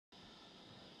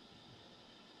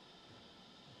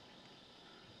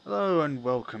Hello and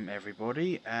welcome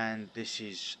everybody, and this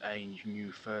is a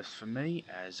new first for me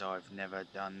as I've never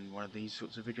done one of these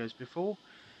sorts of videos before,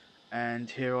 and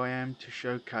here I am to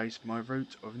showcase my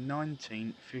route of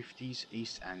 1950s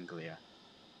East Anglia,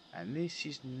 and this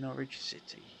is Norwich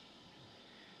City.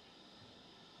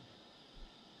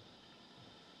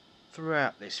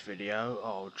 Throughout this video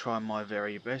I'll try my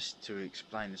very best to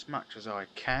explain as much as I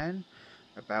can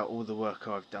about all the work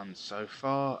I've done so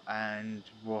far and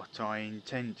what I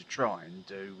intend to try and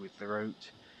do with the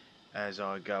route as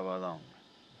I go along.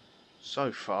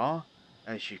 So far,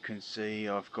 as you can see,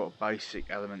 I've got basic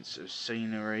elements of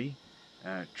scenery,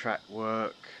 track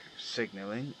work,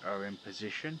 signalling are in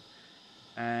position,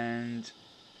 and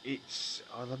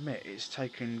I'll admit, it's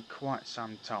taken quite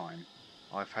some time.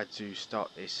 I've had to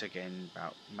start this again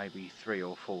about maybe 3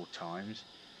 or 4 times,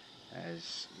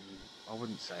 as I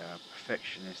wouldn't say I'm a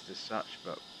perfectionist as such,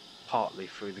 but partly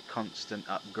through the constant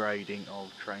upgrading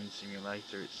of Train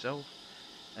Simulator itself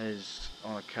has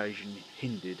on occasion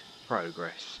hindered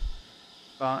progress.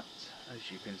 But as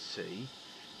you can see,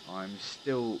 I'm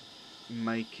still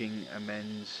making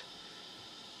amends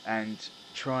and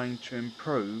trying to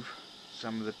improve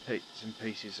some of the bits and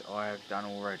pieces I have done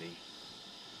already.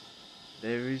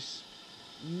 There is,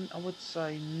 I would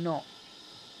say, not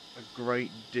a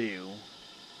great deal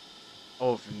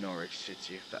of Norwich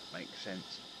City, if that makes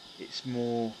sense. It's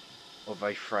more of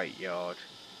a freight yard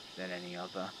than any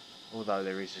other, although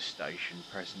there is a station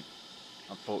present.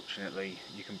 Unfortunately,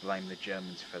 you can blame the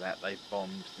Germans for that. They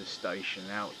bombed the station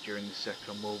out during the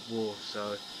Second World War,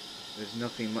 so there's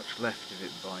nothing much left of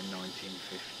it by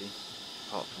 1950,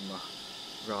 apart from a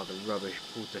rather rubbish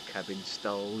porter cabin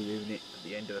style unit at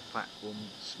the end of the platform,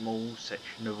 small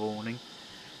section of awning.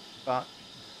 But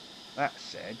that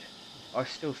said, I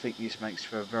still think this makes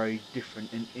for a very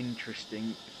different and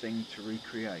interesting thing to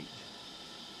recreate.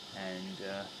 And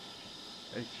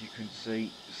as you can see,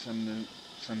 some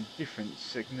different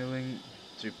signalling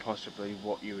to possibly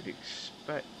what you would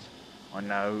expect. I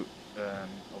know,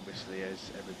 obviously, as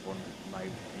everyone may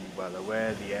be well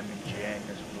aware, the M&GN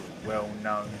is well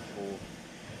known for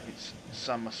its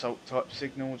somersault type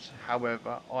signals.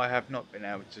 However, I have not been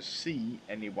able to see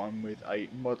anyone with a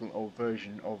model or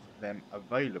version of them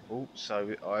available,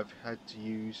 so I've had to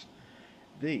use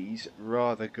these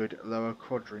rather good lower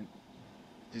quadrant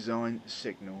design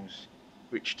signals,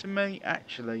 which to me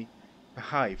actually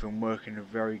behave and work in a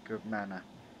very good manner,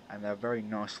 and they're very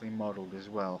nicely modelled as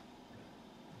well.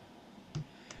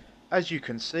 As you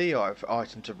can see, I've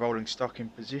itemed a rolling stock in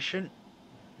position,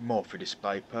 more for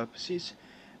display purposes,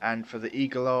 and for the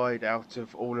eagle-eyed out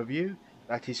of all of you,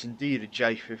 that is indeed a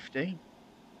J15.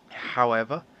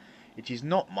 However, it is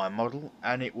not my model,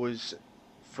 and it was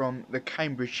from the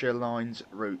Cambridgeshire Line's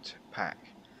route pack.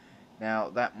 Now,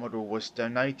 that model was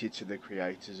donated to the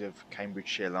creators of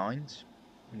Cambridgeshire Lines,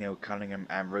 Neil Cunningham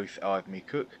and Ruth Ivemy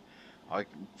Cook. I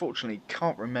unfortunately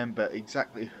can't remember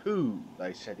exactly who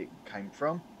they said it came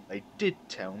from. They did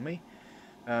tell me.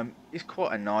 It's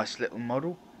quite a nice little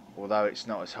model, although it's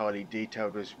not as highly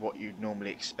detailed as what you'd normally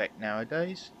expect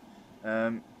nowadays.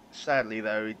 Sadly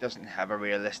though, it doesn't have a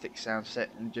realistic sound set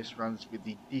and just runs with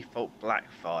the default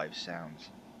black 5 sounds.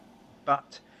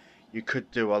 But you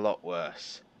could do a lot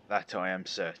worse. That I am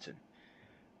certain.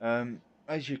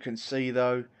 As you can see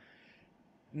though,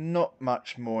 not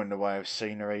much more in the way of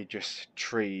scenery, just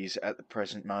trees at the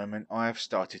present moment. I have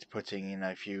started putting in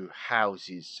a few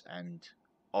houses and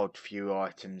odd few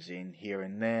items in here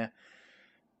and there,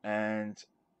 and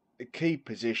the key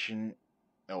position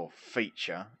or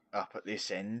feature up at this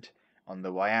end on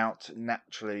the way out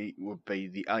naturally would be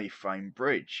the A-frame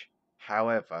bridge.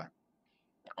 However,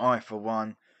 I for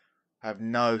one have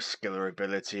no skill or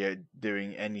ability at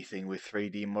doing anything with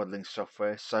 3D modelling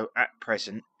software, so at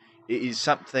present it is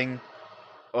something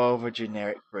of a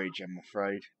generic bridge, I'm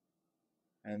afraid.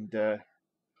 And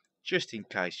just in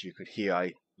case you could hear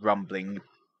a rumbling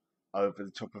over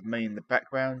the top of me in the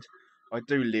background, I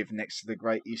do live next to the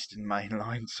Great Eastern Main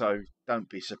Line, so don't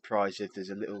be surprised if there's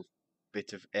a little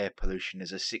bit of air pollution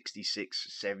as a 66,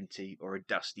 70 or a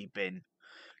dusty bin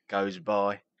goes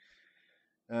by.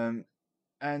 And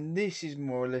this is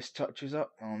more or less touches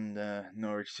up on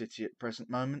Norwich City at present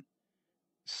moment.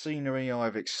 Scenery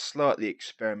I've slightly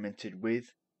experimented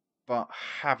with, but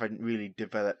haven't really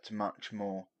developed much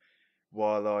more,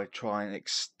 while I try and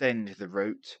extend the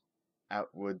route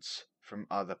outwards from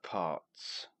other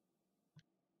parts.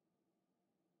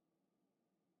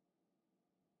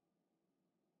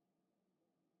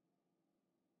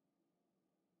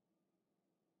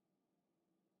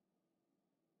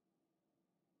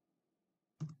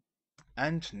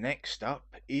 And next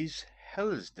up is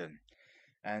Helsden.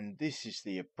 And this is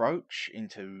the approach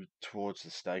into towards the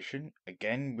station,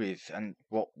 again with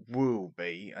what will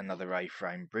be another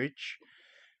A-frame bridge.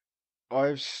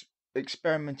 I've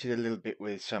experimented a little bit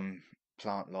with some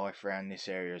plant life around this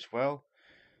area as well,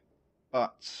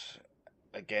 but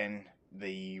again,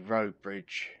 the road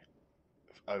bridge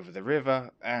over the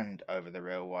river and over the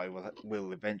railway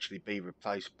will eventually be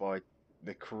replaced by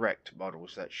the correct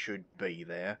models that should be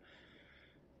there.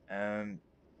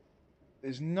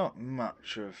 There's not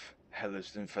much of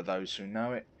Hellersden for those who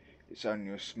know it. It's only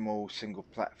a small single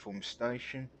platform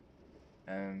station.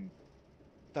 Don't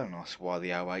ask why the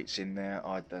O8's in there.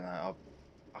 I don't know.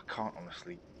 I can't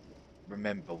honestly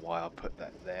remember why I put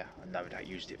that there. I know that I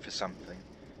used it for something.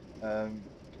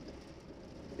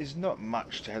 There's not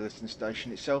much to Hellersden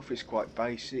Station itself. It's quite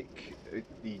basic.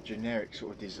 The generic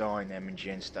sort of design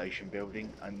M&GN station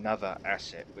building. Another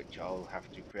asset which I'll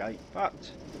have to create, but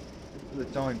for the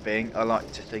time being, I like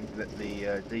to think that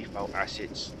the default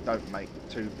assets don't make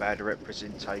too bad a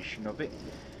representation of it,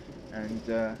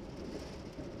 and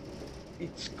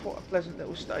it's quite a pleasant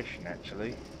little station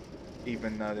actually,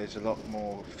 even though there's a lot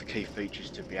more key features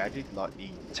to be added, like the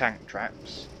tank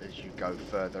traps as you go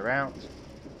further out.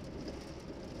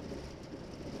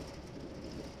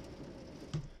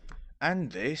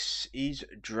 And this is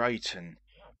Drayton.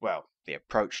 Well, the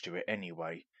approach to it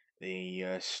anyway.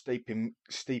 The steep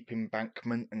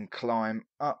embankment and climb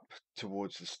up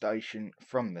towards the station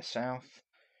from the south,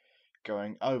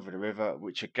 going over the river,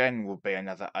 which again will be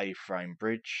another A-frame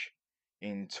bridge,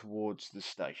 in towards the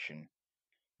station,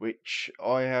 which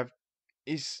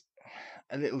is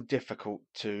a little difficult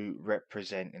to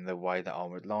represent in the way that I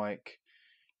would like.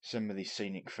 Some of the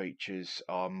scenic features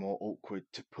are more awkward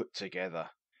to put together.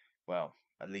 Well,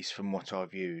 at least from what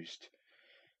I've used.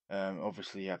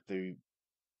 Obviously, you have the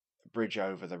bridge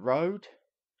over the road.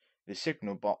 The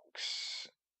signal box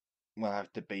will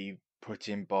have to be put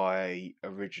in by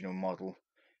original model,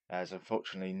 as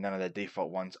unfortunately none of the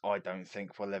default ones I don't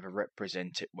think will ever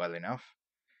represent it well enough.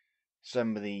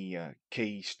 Some of the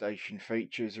key station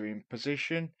features are in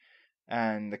position,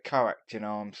 and the co-acting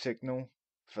arm signal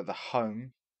for the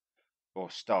home, or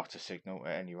starter signal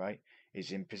at any rate,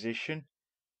 is in position.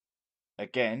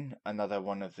 Again, another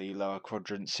one of the lower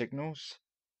quadrant signals.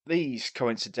 These,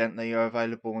 coincidentally, are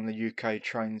available on the UK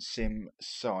Train Sim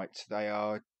site. They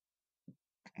are,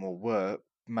 or were,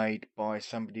 made by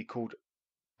somebody called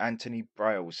Anthony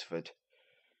Brailsford.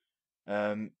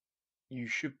 You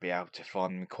should be able to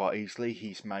find them quite easily.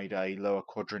 He's made a lower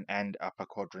quadrant and upper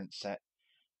quadrant set,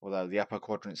 although the upper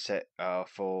quadrant set are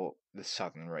for the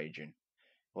southern region,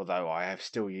 although I have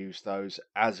still used those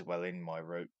as well in my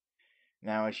route.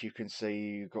 Now, as you can see,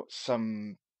 you've got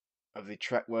some of the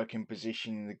track work in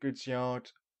position in the goods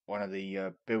yard. One of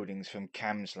the buildings from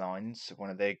Cam's Lines, one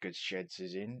of their goods sheds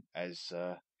is in, as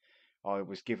I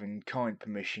was given kind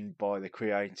permission by the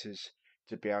creators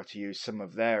to be able to use some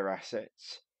of their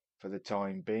assets for the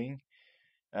time being.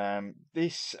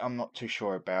 This I'm not too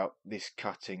sure about, this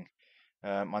cutting.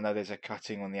 I know there's a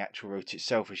cutting on the actual route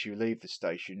itself as you leave the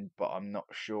station, but I'm not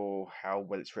sure how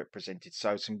well it's represented.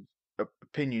 So some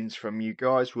opinions from you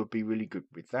guys would be really good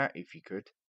with that if you could.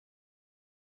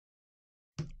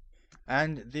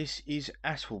 And this is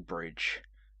Attlebridge,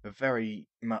 very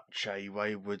much a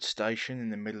wayward station in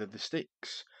the middle of the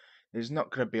sticks. There's not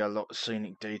going to be a lot of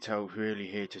scenic detail really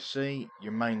here to see.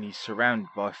 You're mainly surrounded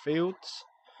by fields.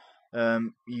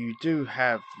 You do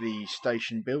have the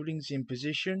station buildings in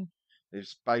position.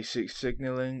 There's basic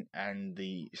signalling and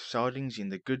the sidings in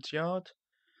the goods yard.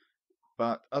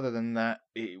 But other than that,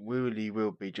 it really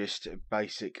will be just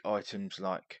basic items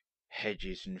like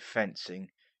hedges and fencing,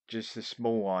 just the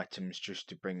small items just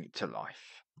to bring it to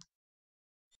life.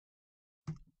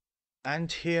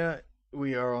 And here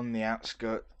we are on the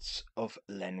outskirts of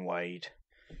Lenwade.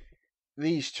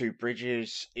 These two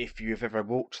bridges, if you've ever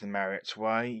walked the Marriott's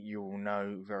Way, you will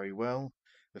know very well.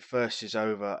 The first is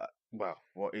over, well,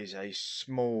 what is a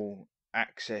small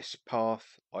access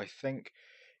path, I think.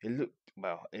 It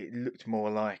looked more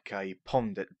like a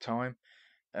pond at the time,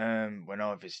 when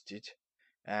I visited.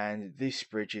 And this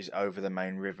bridge is over the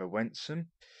main river Wensum.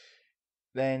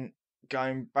 Then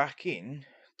going back in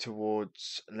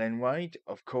towards Lenwade,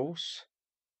 of course,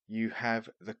 you have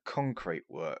the concrete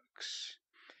works.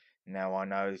 Now I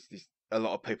know a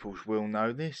lot of people will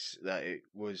know this,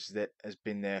 that has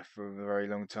been there for a very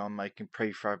long time, making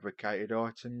prefabricated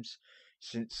items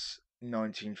since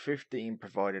 1950, and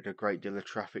provided a great deal of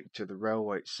traffic to the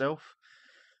railway itself,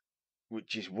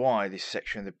 which is why this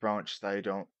section of the branch stayed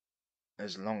on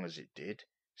as long as it did,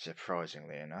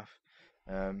 surprisingly enough.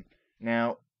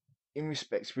 Now, in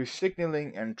respects with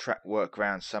signalling and track work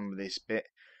around some of this bit,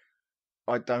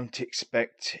 I don't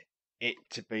expect it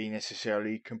to be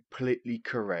necessarily completely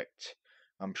correct.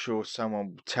 I'm sure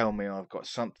someone will tell me I've got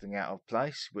something out of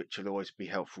place, which will always be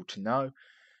helpful to know.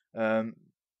 Um,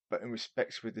 but in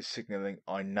respects with the signalling,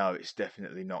 I know it's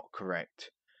definitely not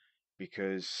correct,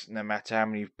 because no matter how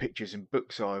many pictures and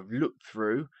books I've looked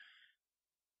through,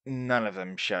 none of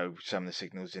them show some of the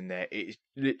signals in there. It's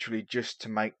literally just to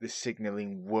make the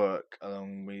signalling work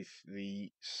along with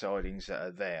the sidings that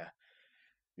are there.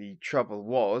 The trouble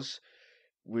was,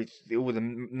 with all the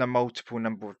multiple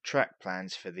number of track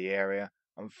plans for the area,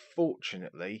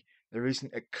 unfortunately, there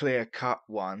isn't a clear-cut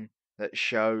one that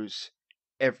shows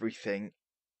everything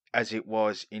as it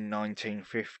was in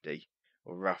 1950,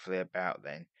 or roughly about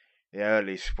then. The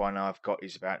earliest one I've got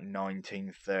is about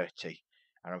 1930,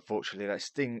 and unfortunately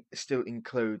that still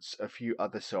includes a few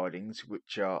other sidings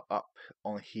which are up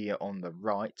on here on the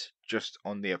right, just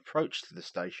on the approach to the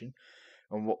station,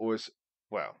 and what was,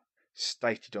 well,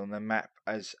 stated on the map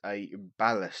as a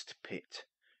ballast pit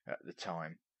at the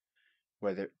time,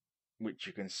 whether which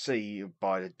you can see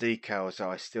by the decals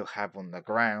I still have on the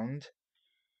ground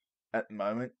at the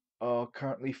moment are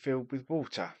currently filled with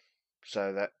water.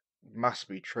 So that must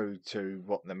be true to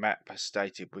what the map has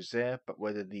stated was there, but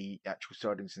whether the actual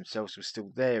sidings themselves were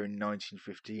still there in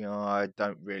 1950, I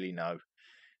don't really know.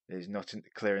 There's not a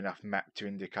clear enough map to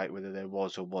indicate whether there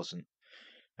was or wasn't.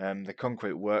 The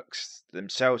concrete works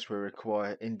themselves will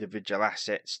require individual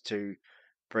assets to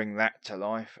bring that to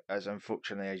life, as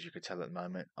unfortunately, as you can tell at the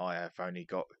moment, I have only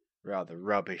got rather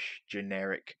rubbish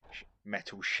generic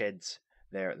metal sheds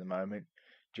there at the moment,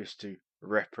 just to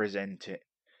represent it.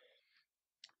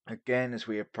 Again, as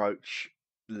we approach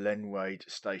Lenwade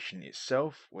station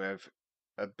itself, we have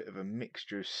a bit of a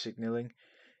mixture of signalling.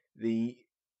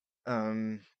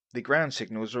 The ground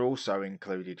signals are also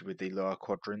included with the lower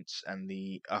quadrants and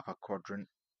the upper quadrant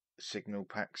signal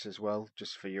packs as well,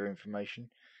 just for your information.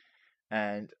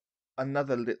 And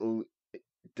another little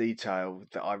detail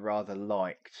that I rather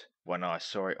liked when I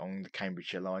saw it on the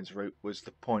Cambridgeshire Lines route was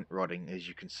the point rodding, as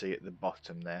you can see at the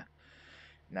bottom there.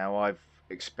 Now, I've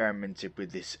experimented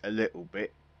with this a little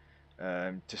bit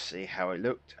to see how it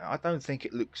looked. I don't think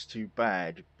it looks too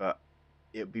bad, but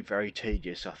it would be very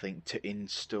tedious, I think, to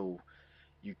install.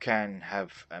 You can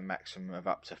have a maximum of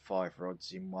up to 5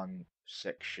 rods in one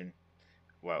section,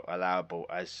 well, allowable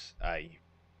as a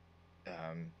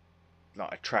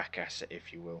like a track asset,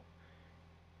 if you will,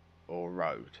 or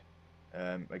road.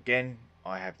 Again,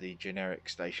 I have the generic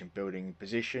station building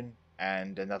position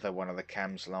and another one of the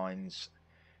CAMS lines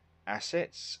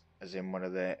assets, as in one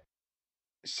of their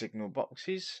signal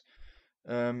boxes.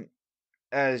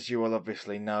 As you will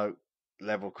obviously know,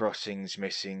 level crossings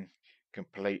missing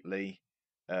completely.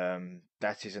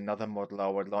 That is another model I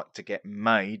would like to get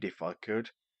made if I could.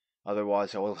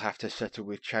 Otherwise, I will have to settle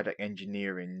with Chaddock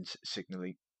Engineering's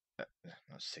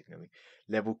not signalling,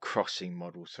 level crossing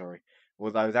model. Sorry.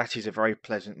 Although that is a very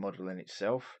pleasant model in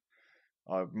itself,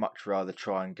 I'd much rather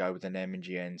try and go with an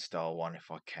M&GN style one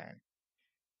if I can.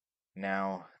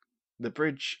 Now, the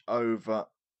bridge over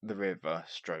the river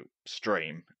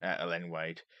stream at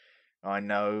Lenwade, I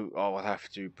know I will have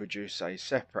to produce a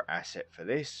separate asset for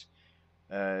this,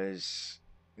 as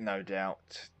no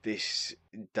doubt this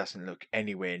doesn't look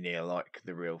anywhere near like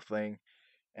the real thing,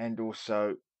 and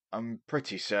also I'm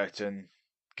pretty certain,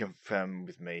 confirm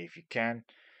with me if you can,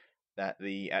 that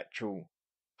the actual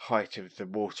height of the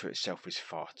water itself is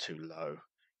far too low.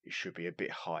 It should be a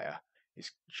bit higher. It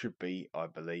should be, I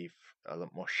believe, a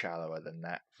lot more shallower than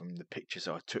that from the pictures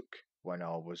I took when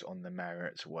I was on the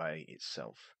Marriott's Way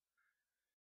itself.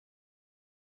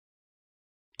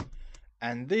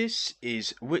 And this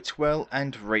is Whitwell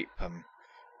and Reepham.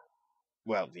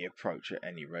 Well, the approach at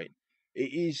any rate.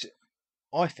 It is,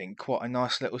 I think, quite a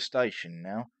nice little station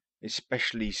now,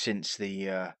 especially since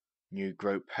the new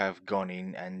group have gone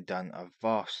in and done a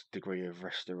vast degree of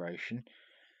restoration.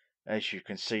 As you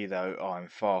can see, though, I'm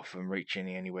far from reaching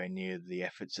anywhere near the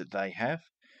efforts that they have.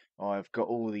 I've got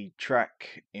all the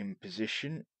track in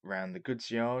position around the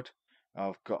goods yard.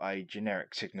 I've got a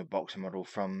generic signal box model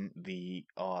from the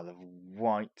Isle of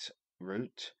Wight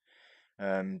route.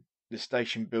 The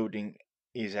station building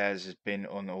is as has been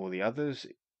on all the others,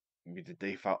 with the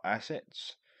default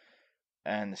assets,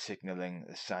 and the signalling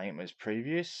the same as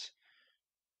previous.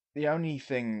 The only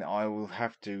thing that I will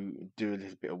have to do a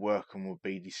little bit of work on will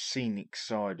be the scenic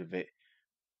side of it.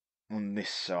 On this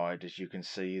side, as you can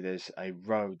see, there's a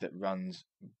road that runs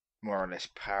more or less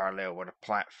parallel with a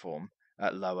platform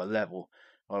at lower level.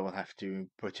 I will have to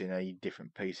put in a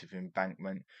different piece of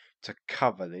embankment to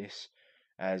cover this,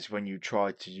 as when you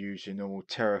try to use your normal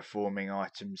terraforming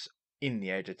items in the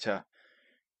editor,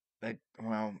 they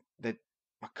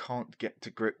I can't get to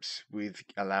grips with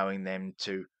allowing them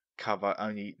to cover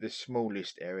only the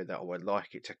smallest area that I would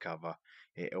like it to cover.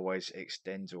 It always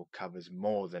extends or covers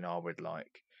more than I would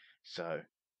like. So,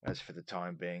 as for the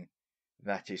time being,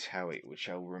 that is how it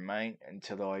shall remain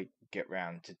until I get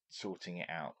round to sorting it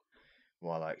out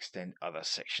while I extend other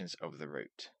sections of the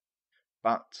route.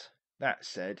 But, that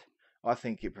said, I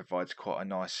think it provides quite a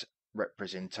nice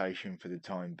representation for the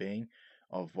time being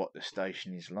of what the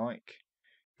station is like.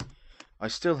 I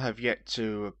still have yet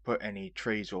to put any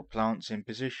trees or plants in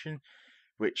position,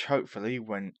 which hopefully,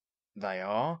 when they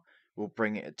are, will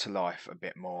bring it to life a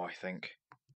bit more, I think.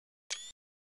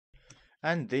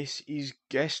 And this is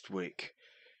Guestwick.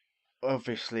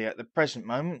 Obviously, at the present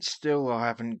moment, still I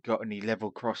haven't got any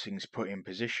level crossings put in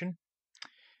position.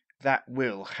 That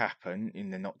will happen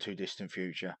in the not too distant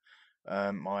future.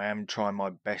 I am trying my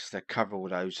best to cover all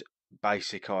those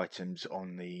basic items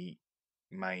on the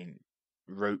main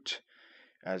route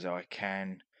as I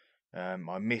can.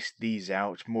 I missed these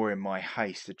out more in my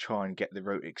haste to try and get the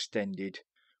route extended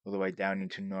all the way down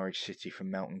into Norwich City from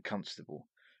Melton Constable,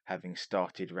 having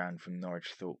started round from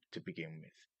Norwich Thorpe to begin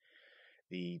with.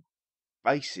 The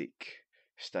basic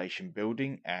station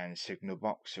building and signal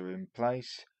box are in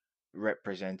place,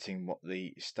 representing what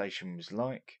the station was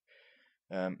like.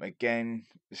 Again,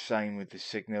 the same with the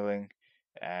signalling,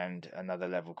 and another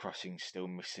level crossing still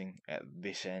missing at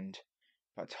this end,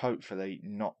 but hopefully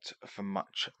not for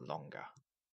much longer.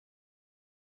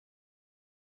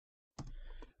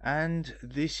 And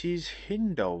this is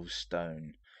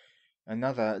Hindolvestone,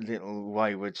 another little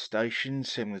wayward station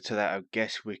similar to that of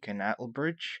Guestwick and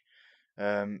Attlebridge.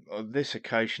 On this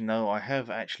occasion, though, I have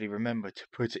actually remembered to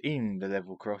put in the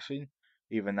level crossing,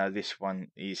 even though this one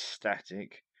is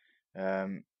static,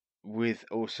 with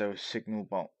also a signal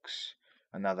box,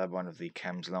 another one of the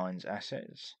Cams Lines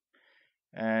assets,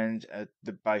 and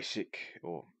the basic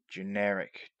or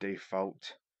generic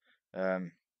default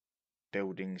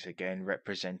buildings again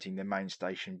representing the main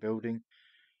station building.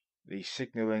 The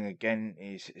signalling again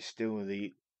is still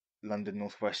the London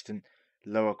North Western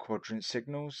lower quadrant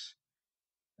signals,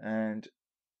 and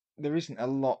there isn't a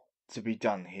lot to be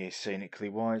done here scenically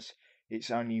wise.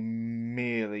 It's only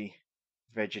merely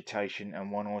vegetation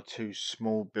and one or two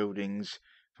small buildings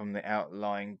from the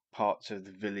outlying parts of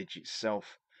the village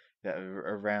itself that are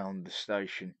around the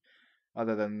station.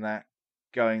 Other than that,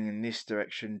 going in this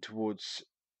direction towards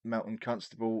Melton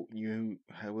Constable, you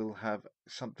will have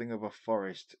something of a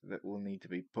forest that will need to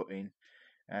be put in,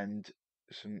 and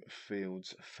some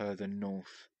fields further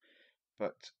north.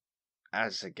 But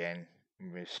as again,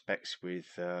 in respects with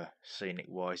scenic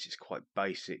wise, it's quite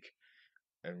basic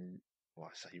and, well,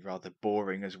 I say, rather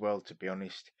boring as well, to be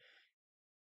honest.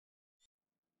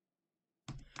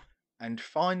 And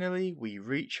finally, we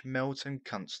reach Melton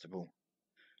Constable.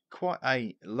 Quite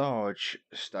a large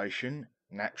station,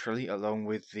 naturally, along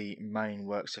with the main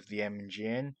works of the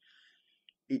M&GN.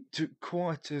 It took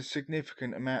quite a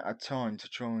significant amount of time to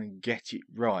try and get it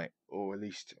right, or at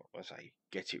least, I say,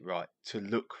 get it right, to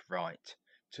look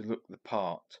the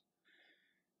part.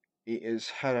 It has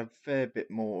had a fair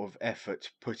bit more of effort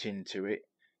put into it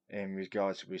in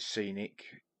regards with scenic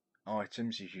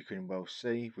items, as you can well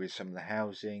see, with some of the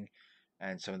housing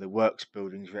and some of the works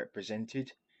buildings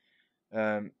represented.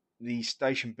 The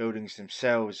station buildings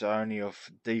themselves are only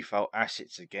of default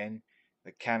assets again.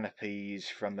 The canopies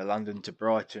from the London to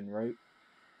Brighton route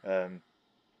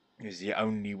is the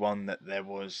only one that there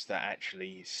was that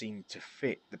actually seemed to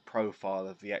fit the profile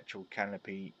of the actual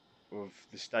canopy of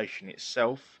the station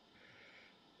itself.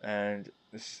 And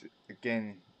this,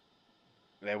 again,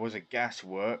 there was a gas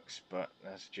works, but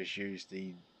that's just used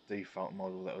the default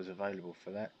model that was available for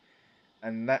that.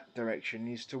 And that direction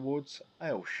is towards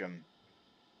Aylsham,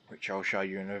 which I'll show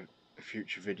you in a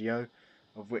future video,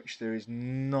 of which there is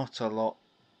not a lot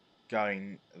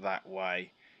going that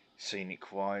way,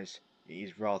 scenic wise. It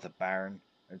is rather barren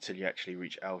until you actually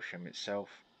reach Aylsham itself.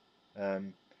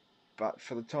 But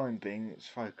for the time being, let's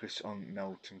focus on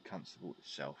Melton Constable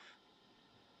itself.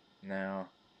 Now,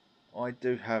 I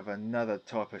do have another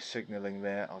type of signalling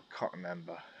there. I can't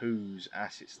remember whose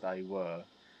assets they were,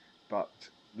 but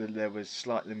there was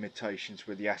slight limitations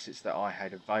with the assets that I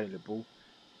had available,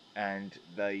 and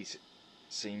they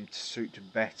seemed to suit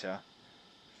better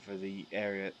for the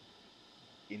area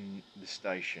in the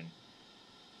station.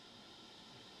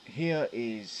 Here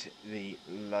is the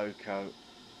loco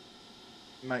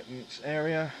maintenance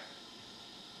area.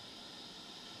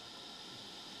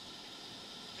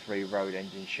 3-road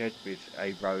engine shed with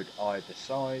a road either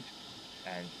side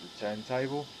and the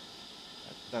turntable.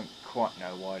 I don't quite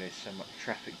know why there's so much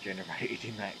traffic generated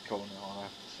in that corner. I'll have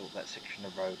to sort that section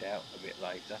of road out a bit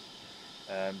later.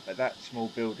 but that small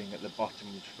building at the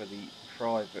bottom was for the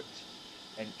private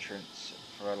entrance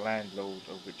for a landlord,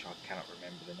 of which I cannot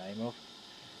remember the name of.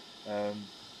 And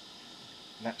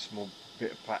that small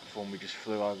bit of platform we just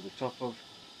flew over the top of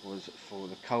was for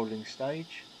the coaling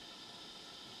stage.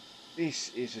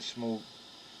 This is a small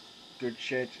goods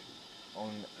shed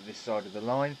on this side of the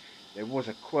line. There was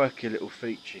a quirky little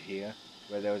feature here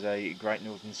where there was a Great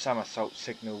Northern somersault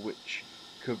signal which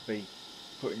could be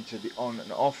put into the on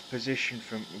and off position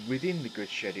from within the goods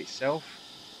shed itself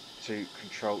to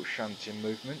control shunting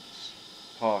movements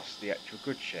past the actual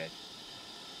goods shed.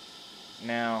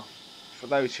 Now, for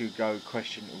those who go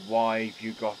question why have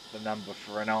you got the number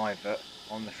for an IVET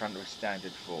on the front of a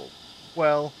standard 4,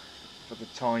 well, for the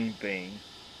time being,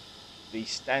 the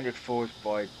standard 4s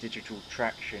by digital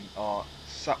traction are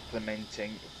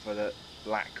supplementing for the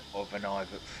lack of an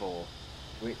IVET 4,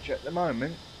 which at the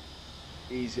moment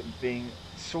is being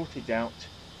sorted out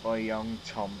by young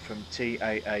Tom from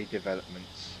TAA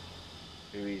Developments,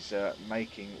 who is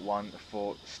making one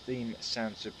for Steam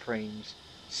Sound Supreme's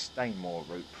Stainmore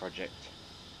route project,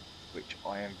 which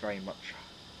I am very much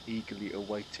eagerly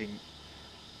awaiting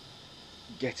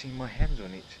getting my hands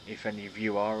on it, if any of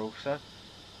you are also.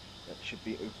 That should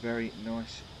be a very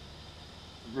nice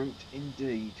route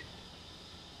indeed.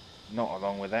 Not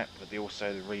along with that, but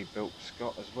also the rebuilt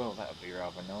Scott as well, that would be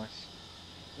rather nice.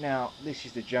 Now, this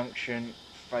is the junction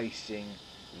facing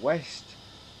west,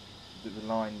 the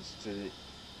lines to the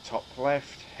top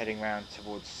left heading round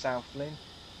towards South Lynn,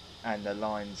 and the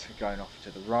lines going off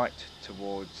to the right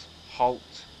towards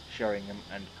Holt, Sheringham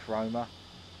and Cromer.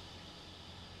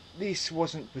 This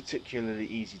wasn't particularly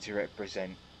easy to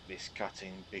represent, this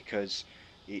cutting, because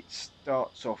it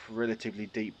starts off relatively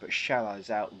deep but shallows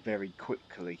out very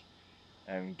quickly,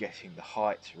 getting the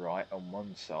height right on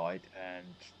one side and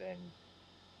then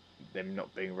them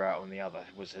not being right on the other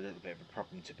was a little bit of a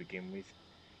problem to begin with.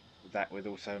 That with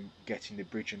also getting the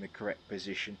bridge in the correct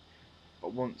position,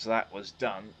 but once that was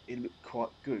done it looked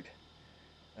quite good.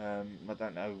 I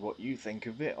don't know what you think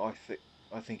of it.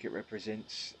 I think it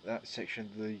represents that section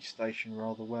of the station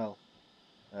rather well.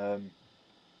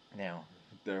 Now,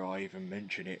 dare I even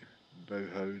mention it?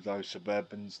 Boo-hoo, those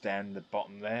Suburbans down the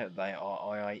bottom there, they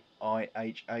are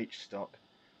IHH stock.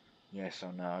 Yes,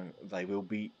 I know, they will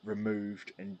be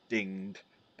removed and dinged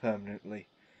permanently.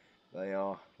 They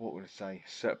are, what would I say,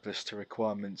 surplus to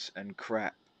requirements and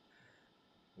crap.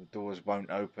 The doors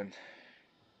won't open.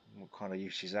 What kind of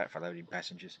use is that for loading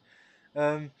passengers?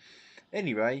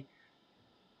 Anyway,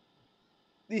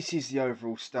 this is the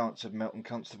overall stance of Melton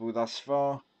Constable thus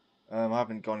far. I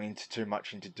haven't gone into too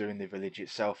much into doing the village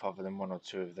itself other than one or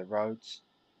two of the roads,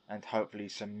 and hopefully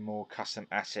some more custom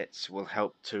assets will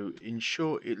help to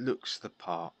ensure it looks the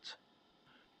part.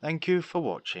 Thank you for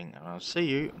watching, and I'll see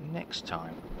you next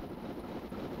time.